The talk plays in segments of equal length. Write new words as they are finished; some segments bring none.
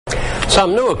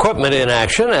Some new equipment in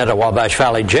action at a Wabash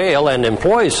Valley jail, and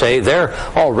employees say they're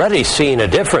already seeing a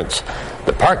difference.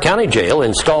 The Park County Jail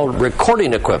installed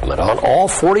recording equipment on all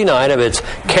 49 of its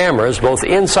cameras, both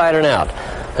inside and out.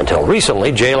 Until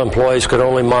recently, jail employees could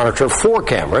only monitor 4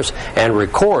 cameras and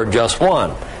record just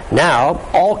 1. Now,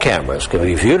 all cameras can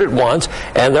be viewed at once,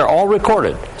 and they're all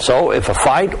recorded. So if a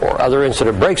fight or other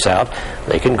incident breaks out,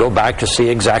 they can go back to see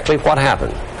exactly what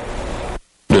happened.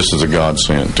 This is a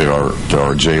godsend to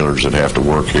our jailers that have to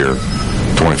work here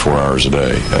 24 hours a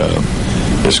day.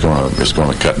 It's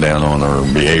going to cut down on our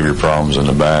behavior problems in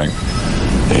the back,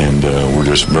 and we're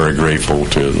just very grateful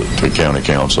to County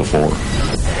Council for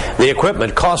it. The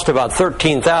equipment cost about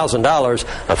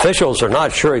 $13,000. Officials are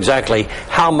not sure exactly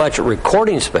how much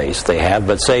recording space they have,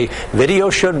 but say video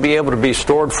should be able to be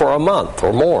stored for a month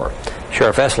or more.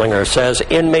 Sheriff Esslinger says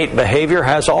inmate behavior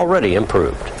has already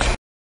improved.